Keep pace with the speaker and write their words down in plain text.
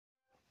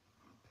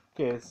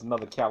Okay, it's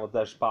another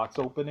Kaledesh box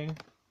opening.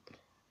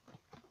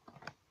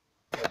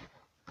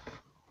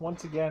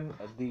 Once again,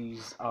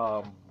 these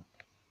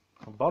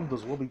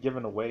bundles will be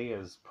given away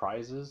as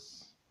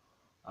prizes.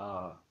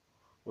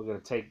 We're going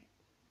to take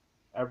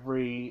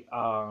every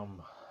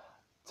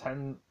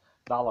 $10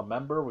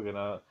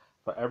 member.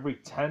 For every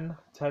 10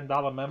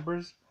 $10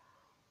 members,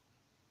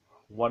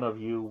 one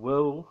of you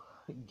will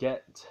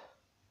get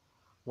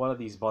one of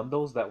these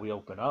bundles that we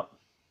open up.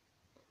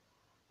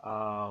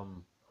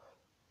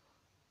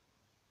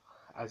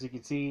 As you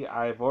can see,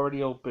 I've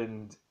already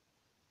opened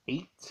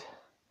 8.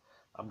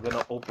 I'm going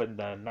to open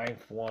the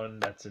 9th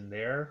one that's in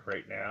there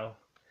right now.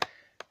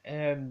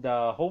 And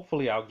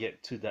hopefully I'll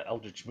get to the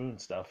Eldritch Moon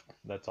stuff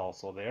that's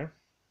also there.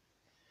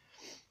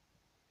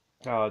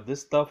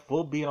 This stuff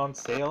will be on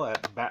sale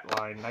at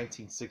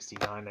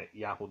batline1969 at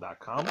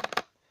yahoo.com.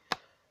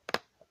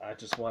 I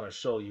just want to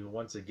show you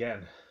once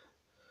again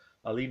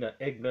Alina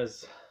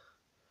Igna's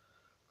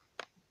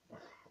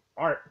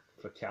art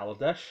for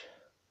Kaledesh.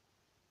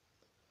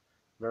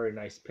 Very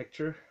nice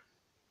picture.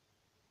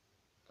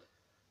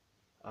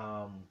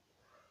 And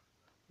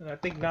I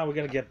think now we're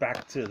going to get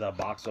back to the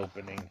box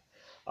opening.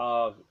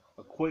 A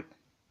quick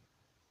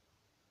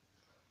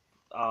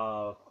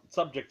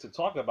subject to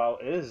talk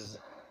about is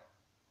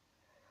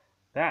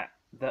that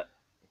the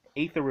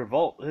Aether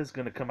Revolt is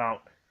going to come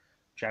out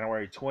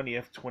January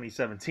 20th,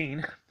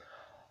 2017.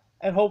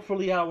 And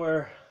hopefully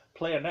our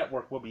player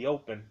network will be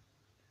open.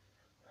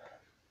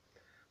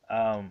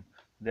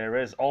 There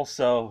is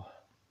also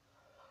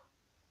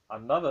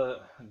another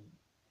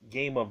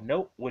game of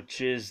note, which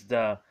is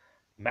the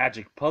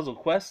Magic Puzzle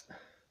Quest.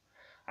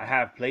 I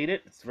have played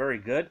it. It's very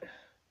good.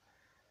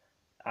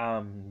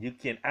 You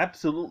can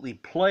absolutely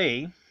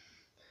play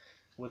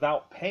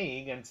without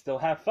paying and still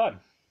have fun.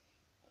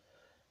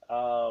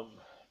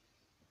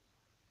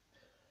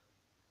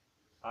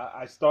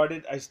 I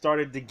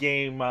started the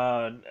game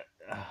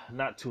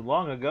not too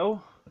long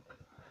ago,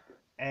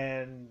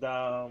 and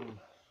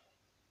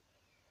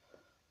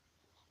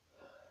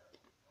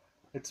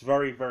it's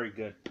very, very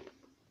good.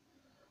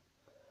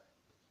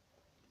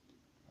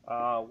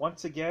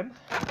 Once again,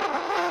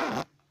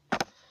 I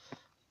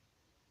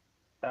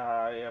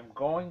am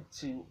going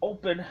to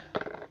open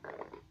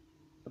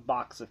the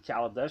box of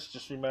Kaledesh.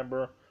 Just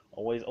remember,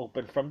 always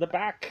open from the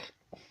back,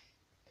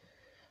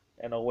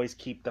 and always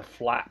keep the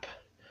flap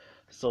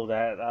so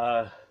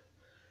that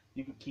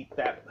you can keep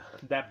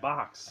that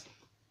box.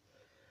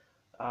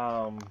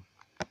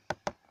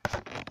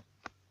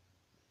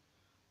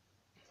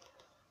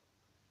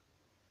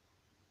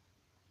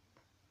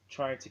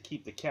 Trying to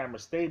keep the camera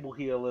stable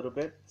here a little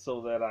bit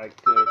so that I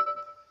could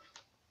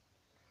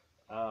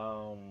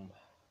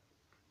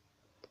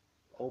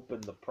open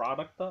the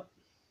product up.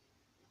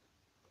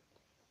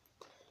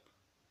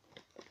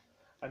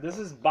 And this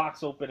is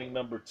box opening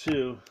number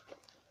 2.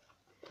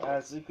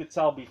 As you could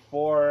tell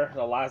before,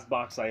 the last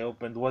box I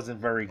opened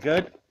wasn't very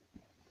good.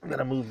 I'm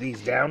gonna move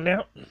these down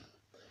now.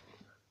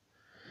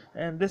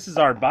 And this is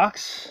our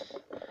box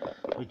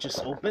we just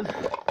opened.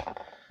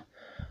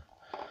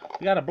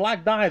 We got a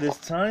black die this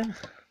time.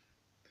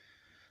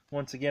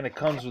 Once again, it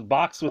comes with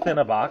box within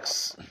a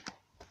box.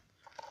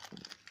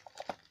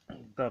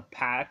 The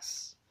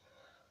packs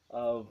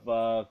of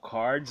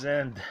cards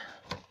and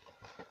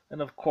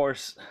of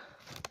course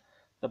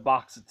the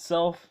box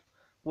itself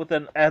with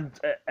an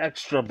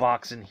extra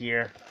box in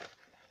here.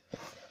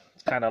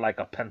 It's kind of like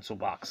a pencil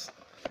box.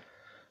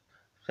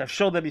 I've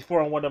showed that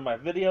before on one of my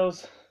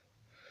videos.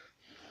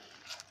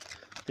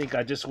 I think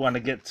I just want to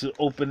get to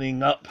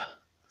opening up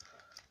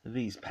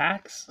these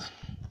packs.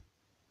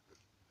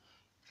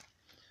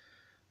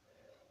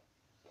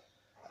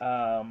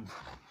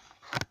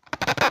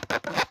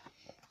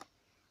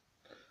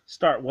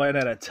 Start one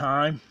at a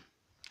time.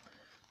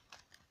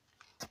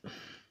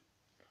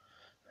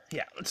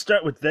 Yeah, let's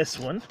start with this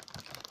one.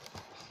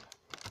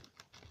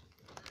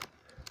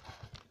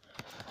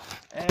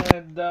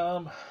 And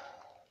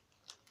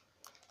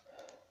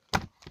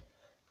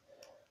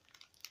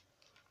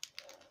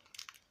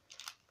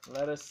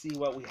let us see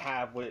what we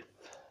have with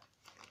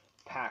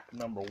pack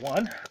number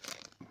 1.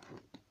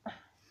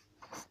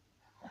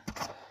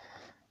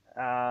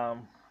 I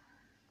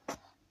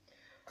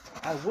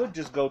would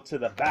just go to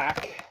the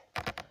back.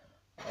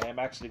 I am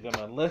actually going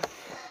to lift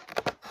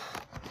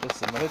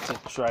just a minute to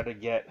try to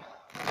get,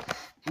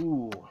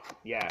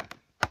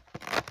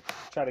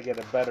 try to get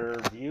a better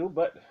view,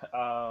 but,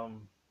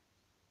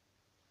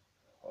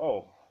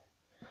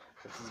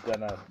 this is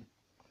gonna,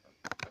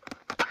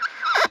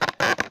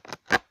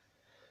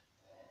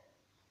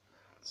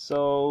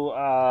 so,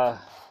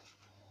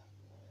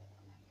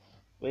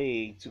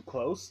 way too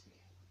close.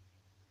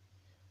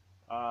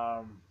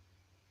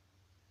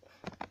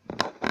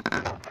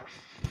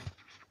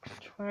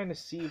 Trying to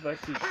see if I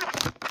can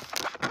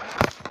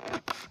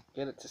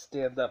get it to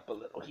stand up a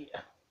little here.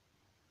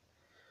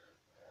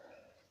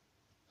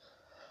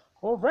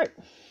 All right,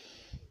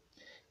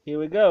 here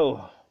we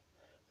go.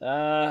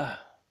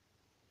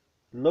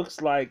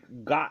 Looks like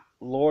got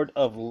Lord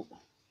of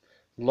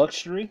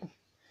Luxury.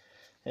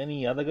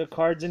 Any other good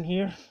cards in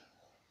here?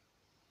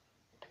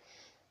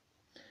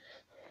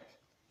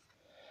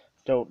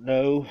 Don't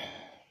know.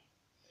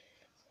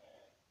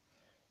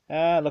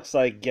 Looks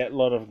like Get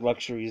Load of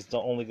Luxury is the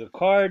only good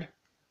card.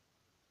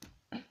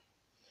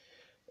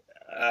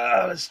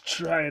 Let's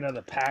try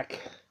another pack.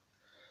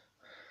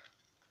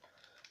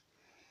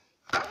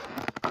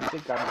 I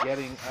think I'm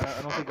getting.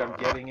 I don't think I'm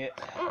getting it.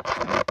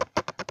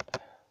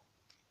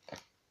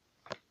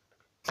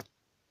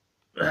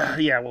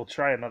 Yeah, we'll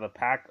try another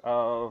pack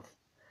of.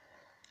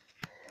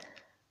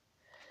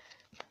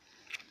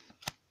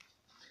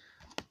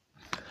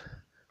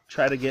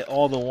 Try to get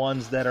all the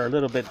ones that are a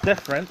little bit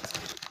different.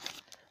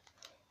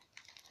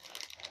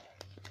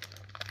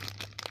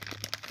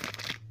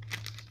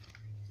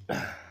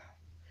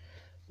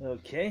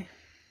 Okay.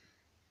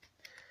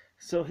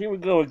 So here we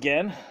go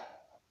again.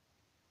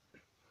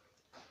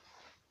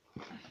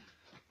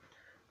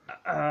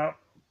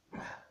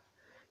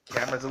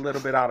 Camera's a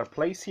little bit out of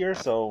place here,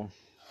 so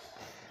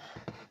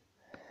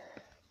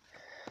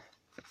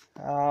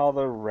all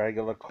the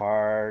regular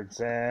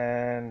cards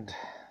and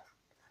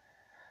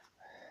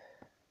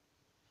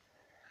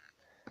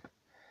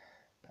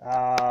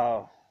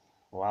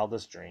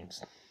Wildest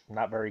Dreams.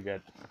 Not very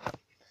good.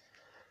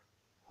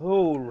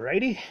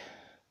 Alrighty.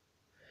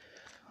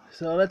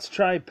 So let's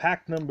try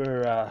pack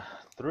number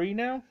 3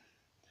 now.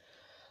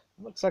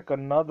 Looks like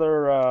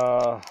another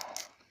of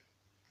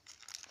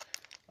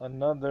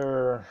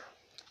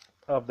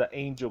the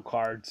angel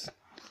cards.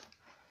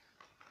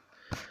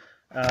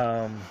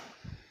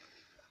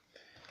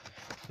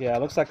 Yeah,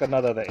 looks like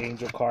another of the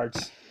angel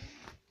cards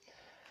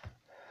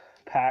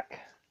pack.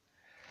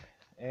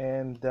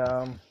 And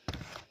let's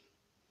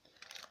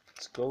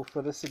go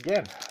for this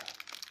again.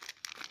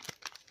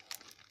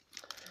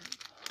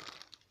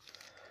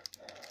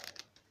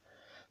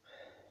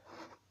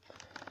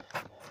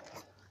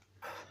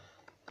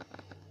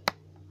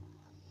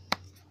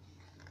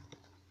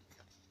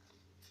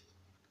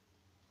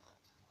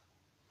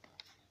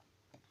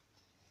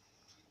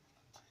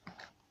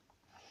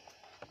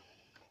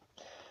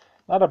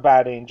 Not a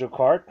bad angel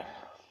card.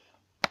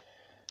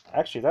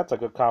 Actually, that's a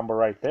good combo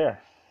right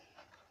there.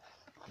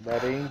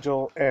 That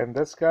angel and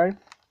this guy.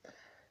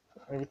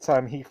 Every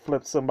time he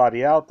flips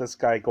somebody out, this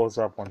guy goes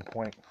up 1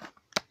 point.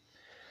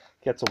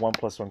 Gets a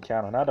 1+1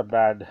 counter. Not a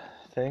bad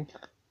thing.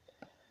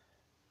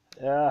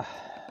 Yeah.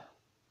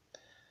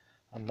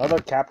 Another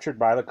captured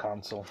by the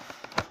console.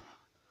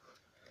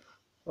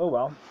 Oh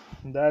well.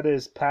 That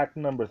is pack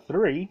number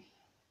 3.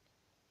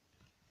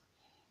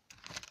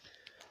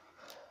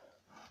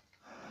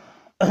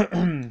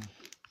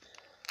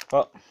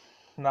 Well,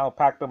 now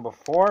pack number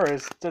 4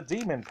 is the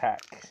demon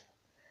pack.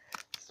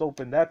 Let's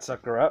open that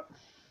sucker up.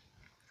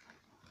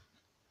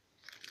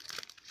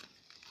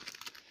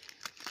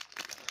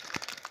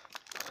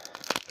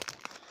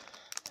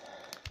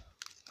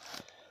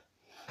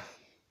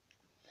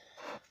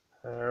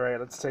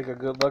 Alright, let's take a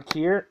good look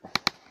here.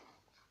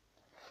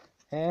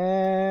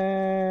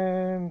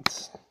 And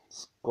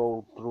let's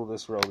go through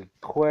this really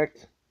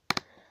quick.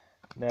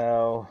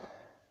 No.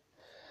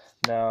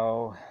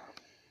 No.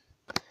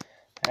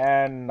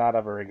 And not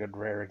a very good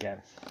rare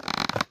again.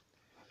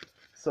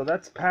 So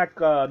that's pack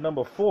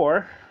number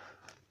 4.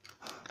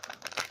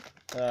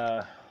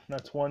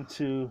 That's 1,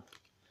 2,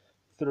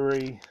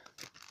 3,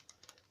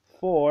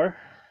 4.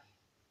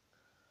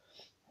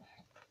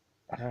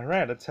 All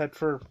right, let's head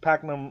for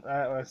pack number.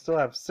 I still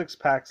have 6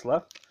 packs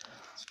left.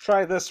 Let's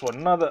try this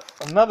one.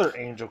 Another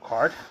angel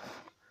card.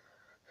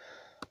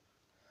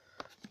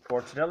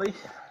 Fortunately,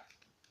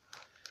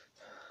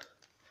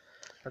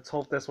 let's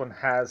hope this one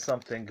has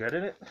something good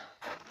in it.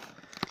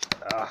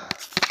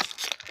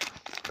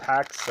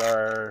 Packs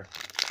are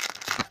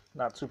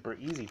not super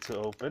easy to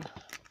open.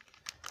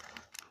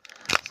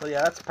 So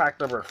yeah, that's pack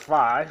number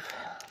 5.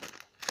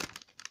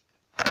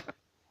 Let's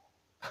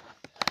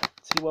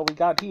see what we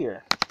got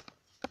here.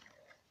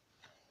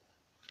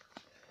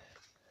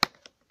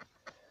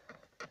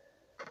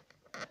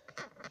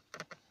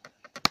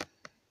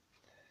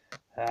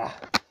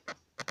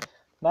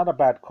 Not a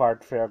bad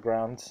card,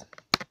 Fairgrounds.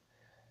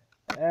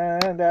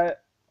 And a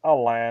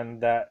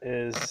land that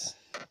is,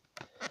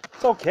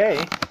 it's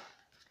okay.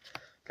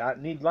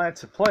 Need land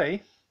to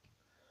play,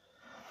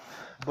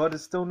 but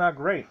it's still not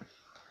great.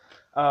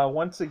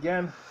 Once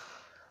again,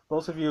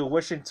 those of you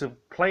wishing to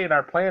play in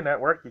our player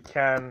network, you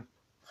can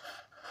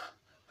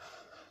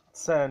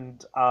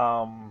send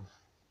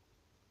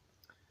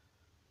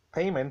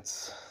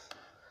payments.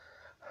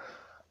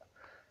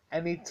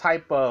 Any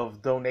type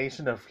of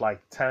donation of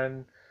like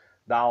 $10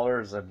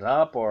 and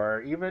up,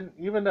 or even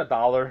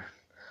 $1.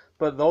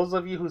 But those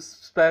of you who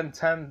send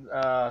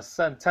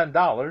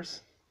 $10,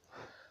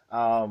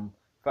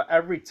 for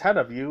every 10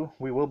 of you,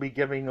 we will be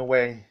giving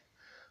away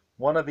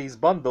one of these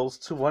bundles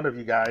to one of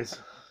you guys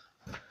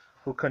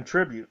who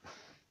contribute.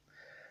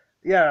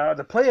 Yeah,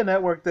 the player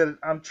network that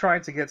I'm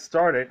trying to get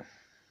started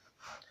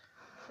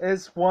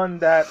is one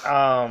that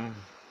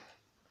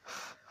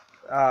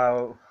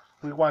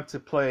we want to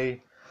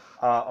play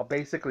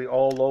basically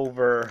all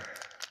over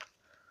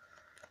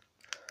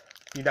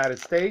the United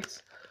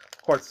States.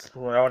 Of course,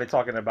 we're only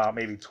talking about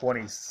maybe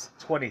 20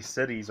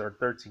 cities or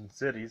 13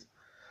 cities.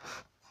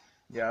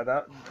 Yeah,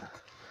 that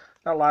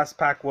last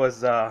pack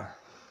was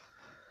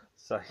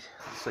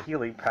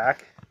Sahili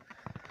pack.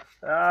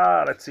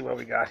 Let's see what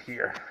we got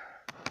here.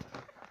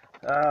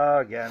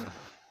 Again,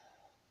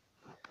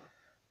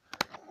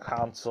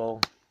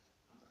 console,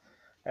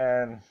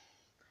 and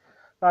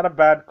not a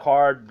bad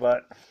card,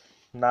 but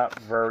not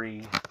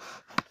very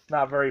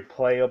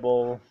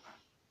playable.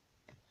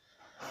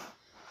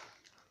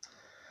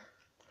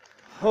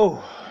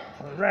 Oh,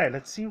 all right.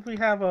 Let's see if we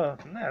have a.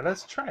 Nah,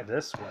 let's try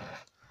this one.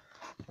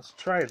 Let's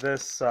try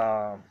this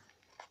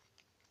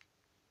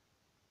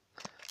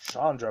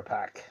Chandra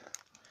pack.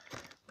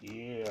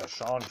 Yeah,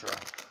 Chandra.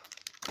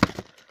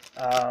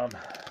 Um,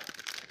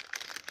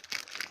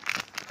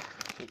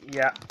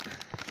 yeah.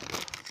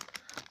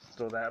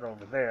 Throw that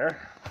over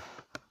there.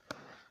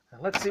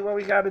 And let's see what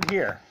we got in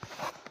here.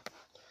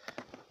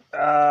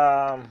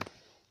 Yeah,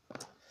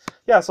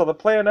 so the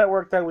player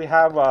network that we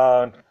have,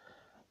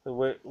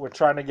 we're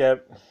trying to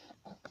get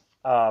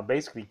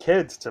basically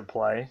kids to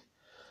play.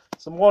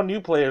 The more new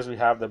players we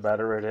have, the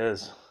better it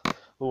is.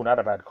 Ooh, not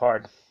a bad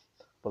card.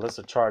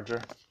 Ballista Charger.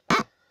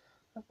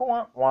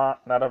 Not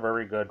a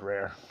very good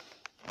rare.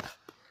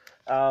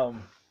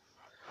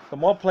 The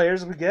more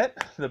players we get,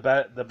 the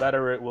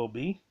better it will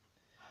be.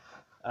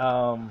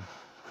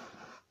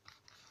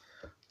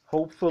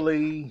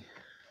 Hopefully,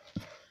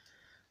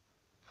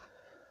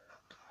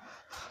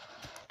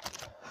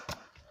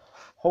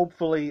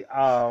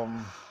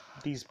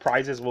 these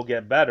prizes will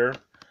get better.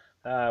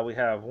 We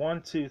have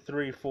 1, 2,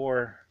 3,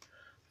 4,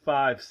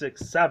 5,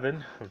 6,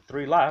 7,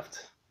 3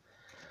 left.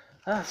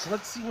 So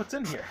let's see what's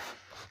in here.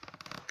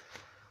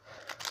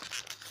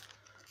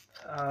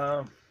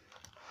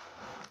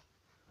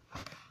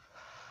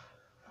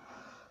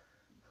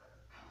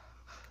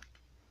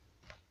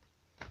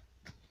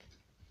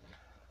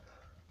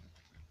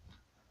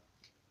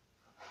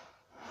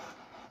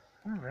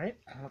 All right,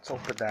 let's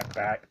open that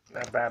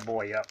bad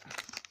boy up.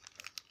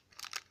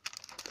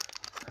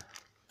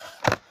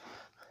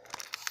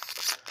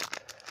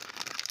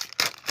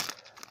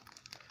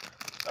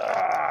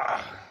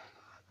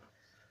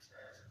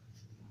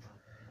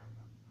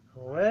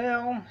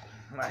 Well,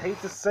 I hate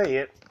to say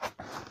it,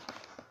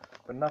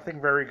 but nothing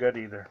very good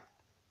either.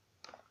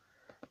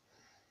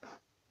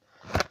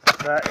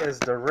 That is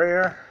the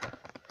rare.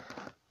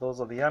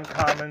 Those are the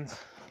uncommons.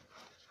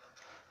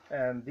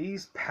 And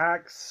these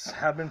packs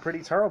have been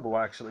pretty terrible,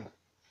 actually.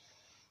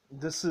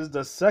 This is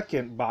the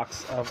second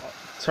box of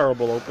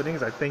terrible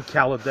openings. I think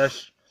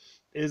Kaledesh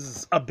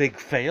is a big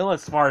fail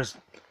as far as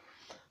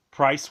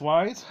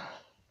price-wise.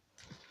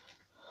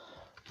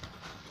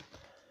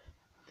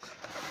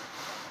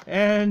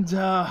 And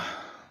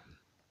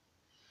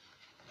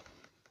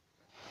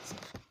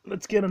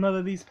let's get another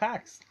of these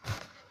packs.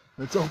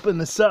 Let's open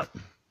this up.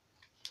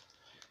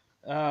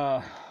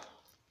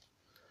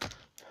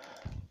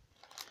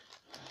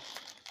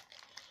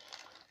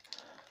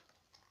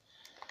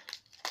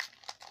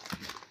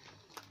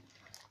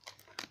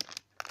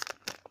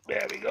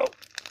 There we go.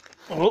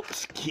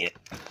 Oops, getting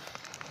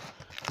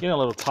a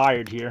little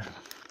tired here.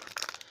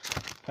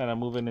 Kind of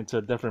moving into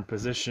a different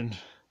position.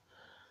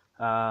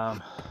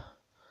 Back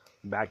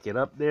it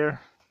up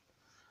there.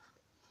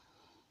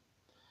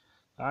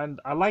 And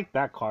I like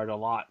that card a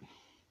lot.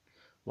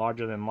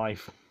 Larger than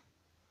life.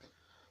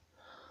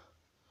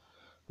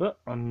 But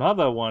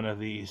another one of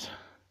these.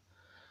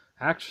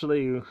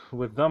 Actually,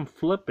 with them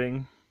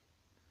flipping,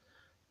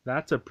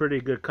 that's a pretty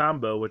good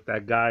combo with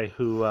that guy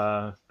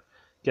who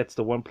gets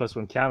the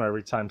 1+1 counter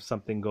every time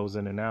something goes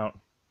in and out.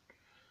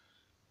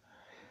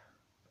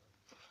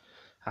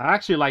 I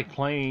actually like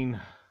playing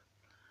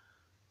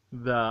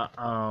the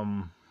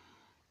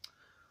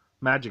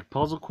Magic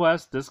Puzzle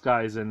Quest. This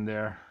guy's in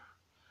there.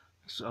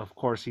 So of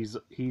course, he's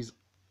with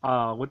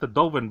the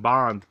Dovin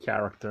Bond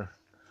character.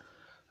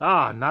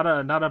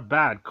 Not a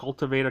bad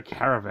Cultivator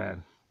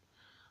Caravan.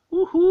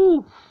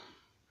 Woohoo!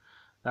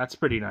 That's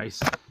pretty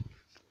nice.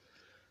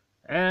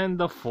 And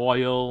the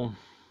foil.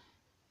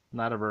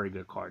 Not a very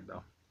good card,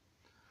 though.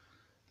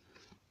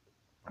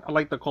 I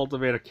like the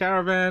Cultivator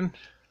Caravan.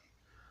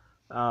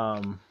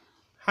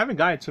 Haven't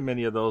gotten too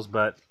many of those,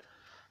 but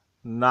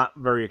not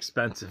very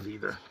expensive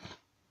either.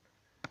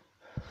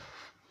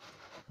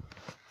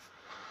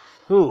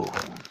 Ooh.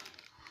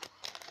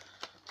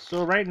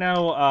 So right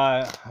now,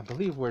 I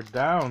believe we're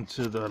down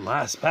to the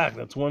last pack.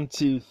 That's 1,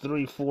 2,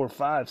 3, 4,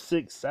 5,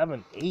 6,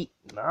 7, 8,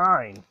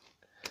 9.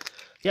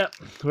 Yep,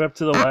 we're up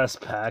to the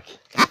last pack.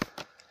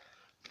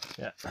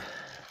 Yeah.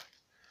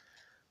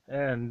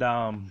 And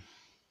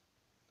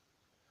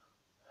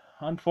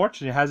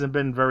unfortunately, it hasn't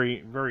been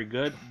very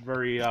good,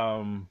 very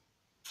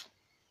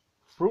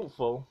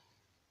fruitful.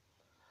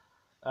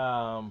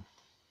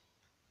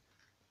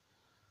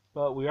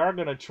 But we are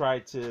gonna try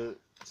to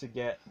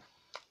get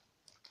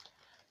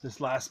this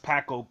last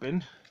pack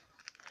open.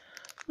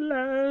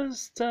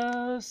 Last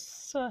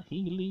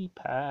Sahili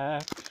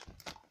pack.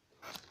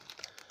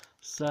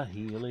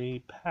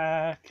 Sahili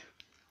pack.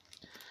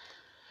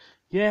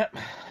 Yep.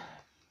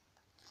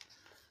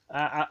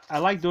 I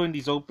like doing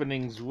these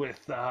openings with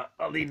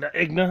Alina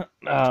Igna.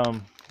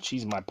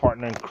 She's my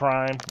partner in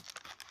crime.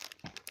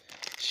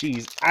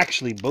 She's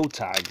actually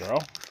Bowtie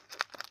Girl.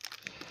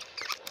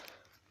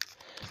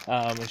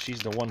 And she's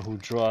the one who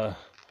drew a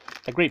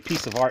great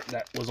piece of art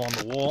that was on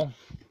the wall.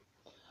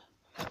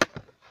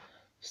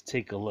 Let's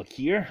take a look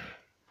here.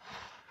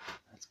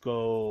 Let's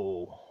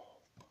go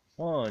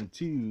 1,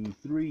 2,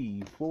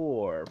 3,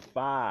 4,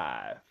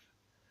 5,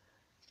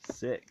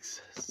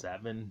 6,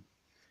 7,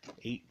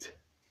 8,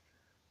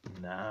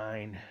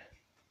 9,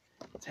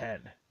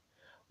 10.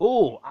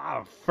 Oh,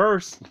 our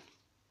first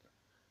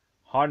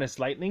Harness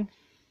Lightning.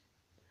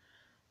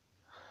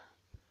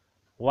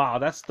 Wow,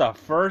 that's the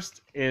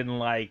first in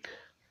like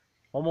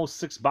almost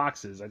 6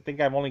 boxes. I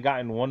think I've only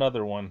gotten one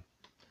other one.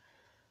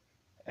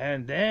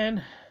 And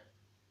then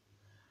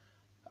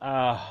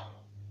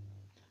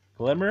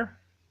Glimmer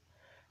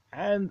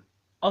and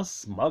a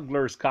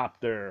Smuggler's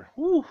Copter.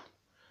 Woo.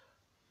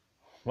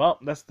 Well,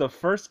 that's the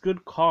first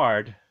good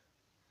card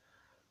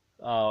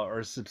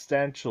or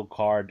substantial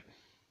card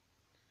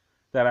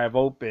that I've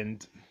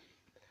opened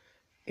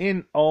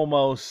in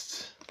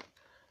almost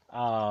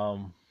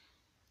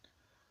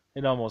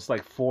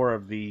like 4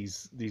 of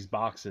these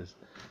boxes.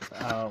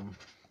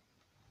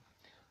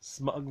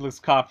 Smuggler's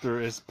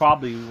Copter is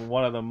probably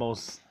one of the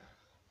most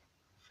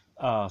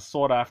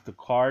sought after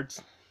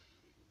cards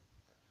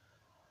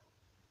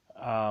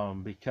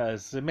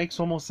because it makes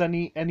almost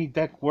any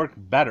deck work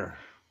better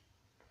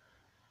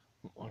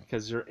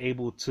because you're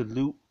able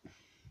to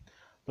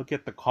look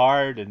at the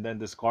card and then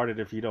discard it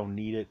if you don't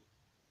need it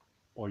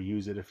or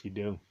use it if you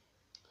do.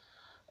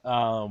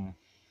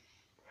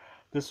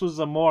 This was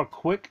a more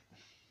quick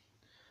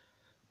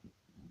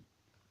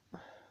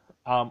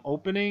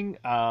opening.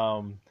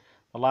 The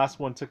last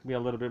one took me a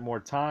little bit more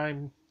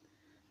time,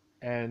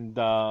 and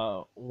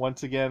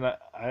once again,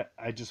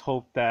 I just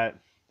hope that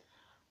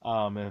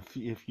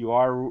if you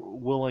are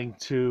willing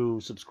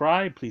to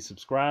subscribe, please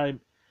subscribe.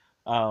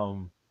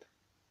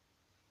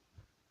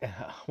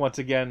 Once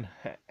again,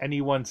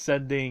 anyone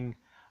sending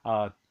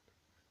 $10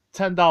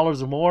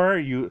 or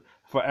more,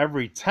 for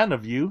every 10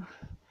 of you,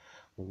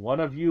 one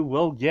of you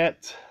will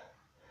get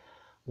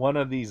one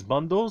of these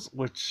bundles,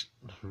 which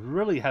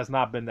really has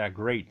not been that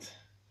great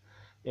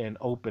in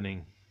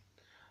opening.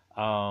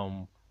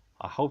 I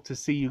hope to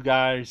see you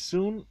guys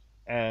soon,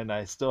 and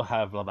I still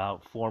have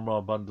about 4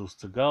 more bundles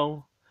to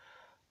go.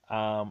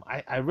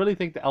 I really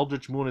think the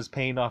Eldritch Moon is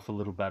paying off a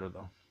little better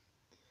though,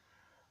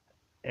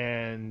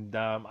 and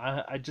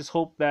I just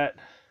hope that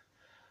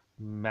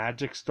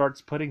Magic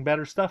starts putting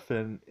better stuff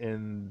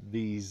in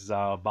these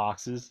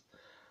boxes,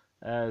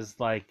 as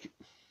like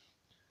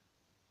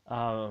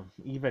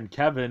even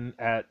Kevin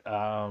at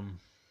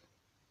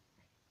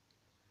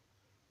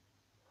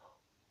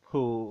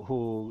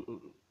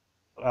who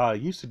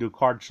used to do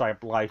Card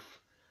Sharp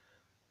Life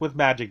with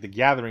Magic the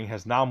Gathering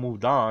has now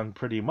moved on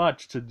pretty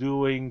much to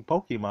doing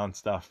Pokemon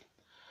stuff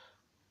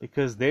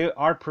because they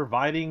are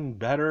providing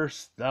better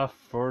stuff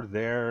for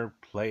their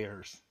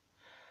players.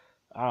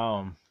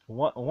 One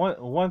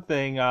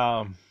thing,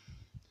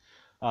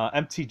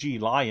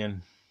 MTG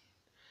Lion,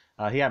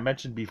 he had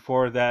mentioned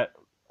before that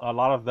a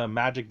lot of the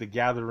Magic the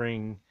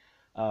Gathering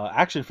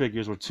action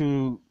figures were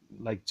 $2.99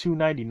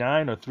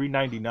 or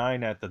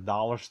 $3.99 at the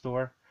dollar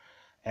store,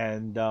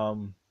 and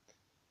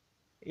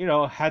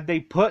had they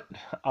put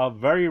a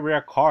very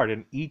rare card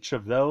in each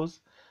of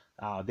those,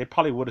 they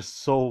probably would have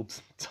sold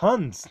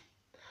tons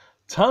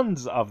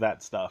of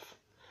that stuff.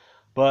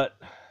 But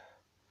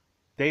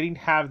they didn't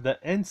have the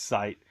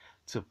insight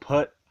to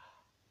put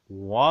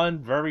one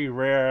very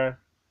rare,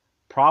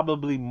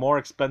 probably more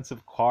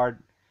expensive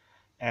card,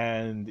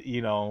 and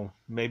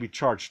maybe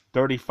charge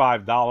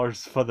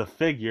 $35 for the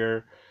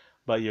figure,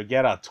 but you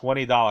get a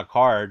 $20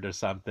 card or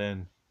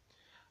something.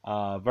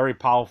 Very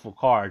powerful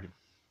card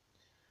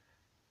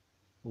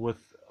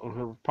with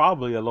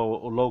probably a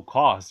low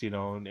cost,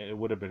 and it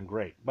would have been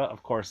great. But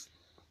of course,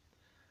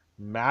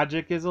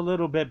 Magic is a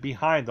little bit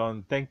behind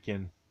on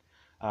thinking.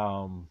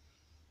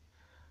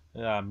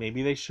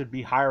 Maybe they should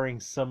be hiring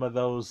some of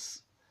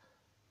those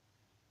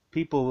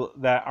people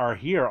that are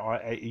here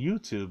at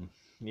YouTube.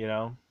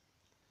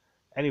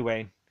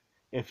 Anyway,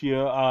 if you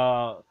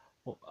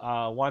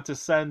want to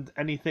send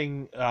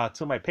anything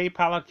to my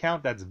PayPal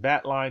account, that's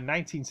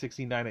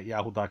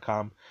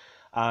batline1969@yahoo.com.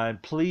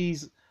 And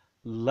please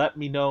let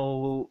me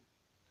know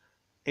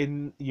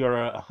in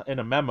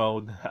a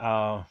memo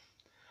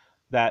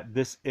that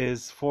this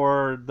is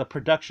for the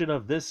production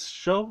of this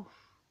show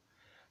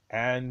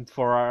and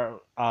for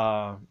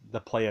our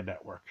the Playa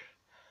Network.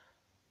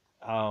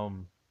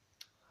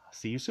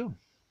 See you soon.